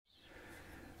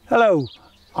Hello,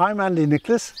 I'm Andy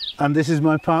Nicholas and this is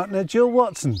my partner Jill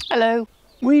Watson. Hello.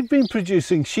 We've been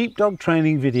producing sheepdog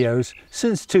training videos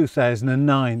since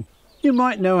 2009. You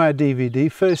might know our DVD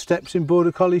First Steps in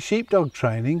Border Collie Sheepdog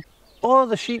Training or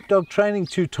the sheepdog training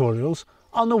tutorials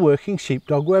on the Working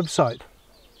Sheepdog website.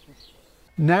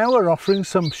 Now we're offering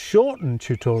some shortened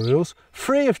tutorials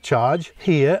free of charge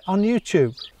here on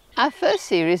YouTube. Our first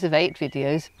series of 8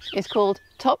 videos is called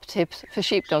Top Tips for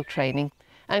Sheepdog Training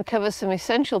and covers some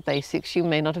essential basics you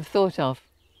may not have thought of.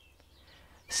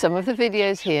 Some of the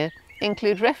videos here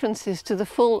include references to the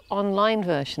full online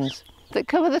versions that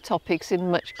cover the topics in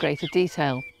much greater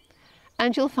detail,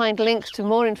 and you'll find links to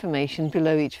more information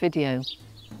below each video.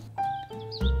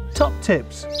 Top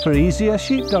tips for easier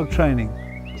sheepdog training.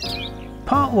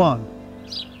 Part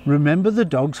 1. Remember the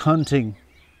dog's hunting.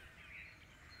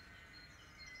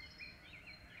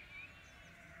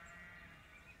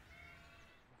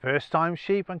 First-time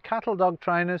sheep and cattle dog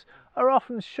trainers are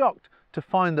often shocked to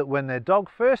find that when their dog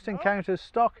first encounters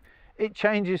stock, it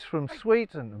changes from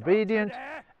sweet and obedient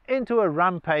into a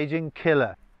rampaging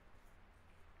killer.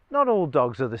 Not all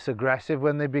dogs are this aggressive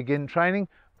when they begin training,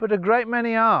 but a great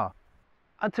many are.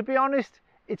 And to be honest,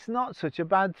 it's not such a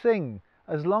bad thing,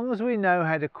 as long as we know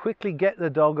how to quickly get the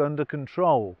dog under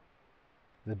control.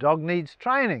 The dog needs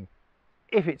training.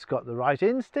 If it's got the right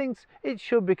instincts, it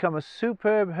should become a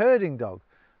superb herding dog.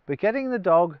 But getting the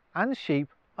dog and sheep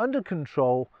under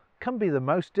control can be the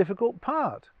most difficult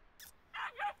part.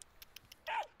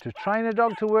 To train a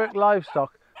dog to work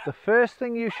livestock, the first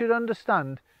thing you should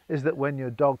understand is that when your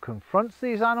dog confronts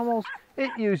these animals,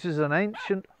 it uses an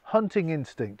ancient hunting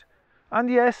instinct. And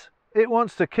yes, it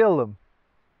wants to kill them.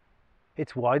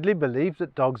 It's widely believed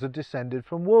that dogs are descended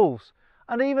from wolves,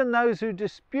 and even those who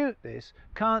dispute this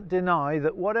can't deny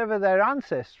that whatever their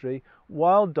ancestry,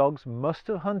 wild dogs must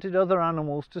have hunted other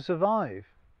animals to survive.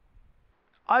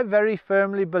 I very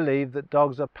firmly believe that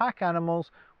dogs are pack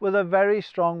animals with a very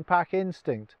strong pack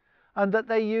instinct, and that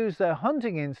they use their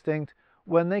hunting instinct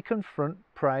when they confront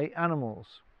prey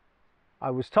animals.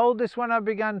 I was told this when I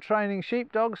began training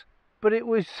sheepdogs, but it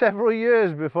was several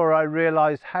years before I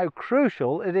realized how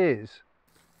crucial it is.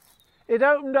 It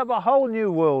opened up a whole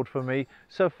new world for me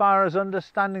so far as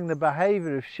understanding the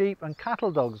behaviour of sheep and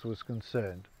cattle dogs was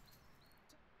concerned.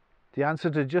 The answer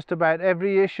to just about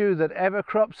every issue that ever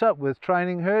crops up with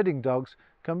training herding dogs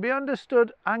can be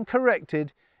understood and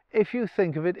corrected if you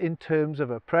think of it in terms of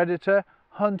a predator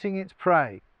hunting its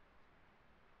prey.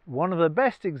 One of the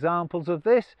best examples of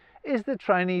this is the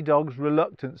trainee dog's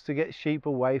reluctance to get sheep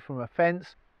away from a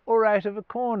fence or out of a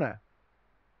corner.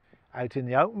 Out in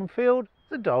the open field,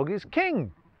 the dog is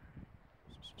king.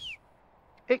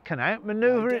 It can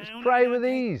outmaneuver its prey with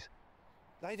ease.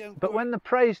 But when the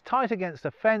prey is tight against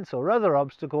a fence or other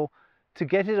obstacle, to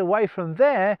get it away from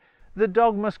there, the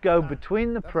dog must go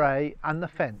between the prey and the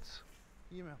fence.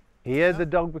 Here the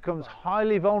dog becomes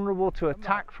highly vulnerable to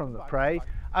attack from the prey,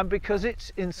 and because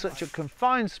it's in such a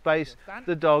confined space,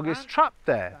 the dog is trapped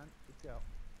there.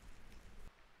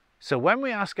 So when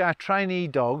we ask our trainee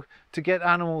dog to get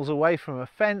animals away from a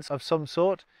fence of some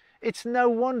sort, it's no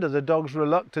wonder the dog's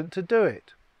reluctant to do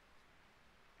it.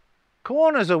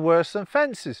 Corners are worse than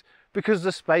fences because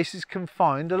the space is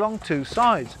confined along two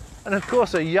sides. And of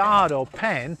course a yard or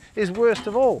pen is worst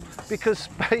of all because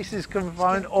space is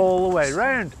confined all the way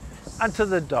round. And to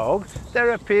the dog,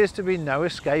 there appears to be no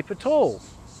escape at all.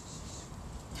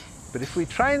 But if we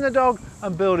train the dog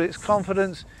and build its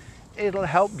confidence, it'll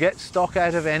help get stock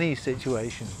out of any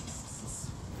situation.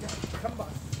 Come by,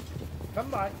 come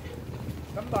by,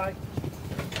 come by,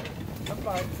 come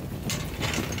by.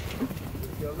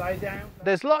 You'll lie down.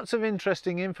 There's lots of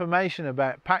interesting information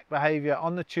about pack behaviour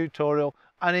on the tutorial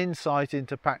and insight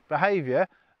into pack behaviour,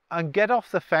 and Get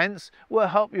Off the Fence will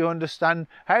help you understand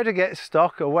how to get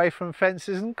stock away from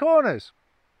fences and corners.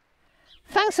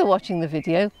 Thanks for watching the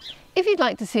video. If you'd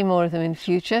like to see more of them in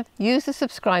future, use the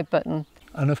subscribe button.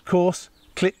 And of course,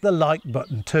 click the like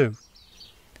button too.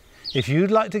 If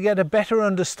you'd like to get a better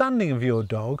understanding of your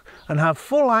dog and have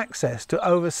full access to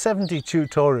over 70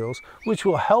 tutorials which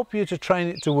will help you to train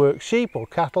it to work sheep or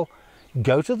cattle,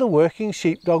 go to the Working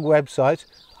Sheepdog website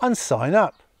and sign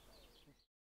up.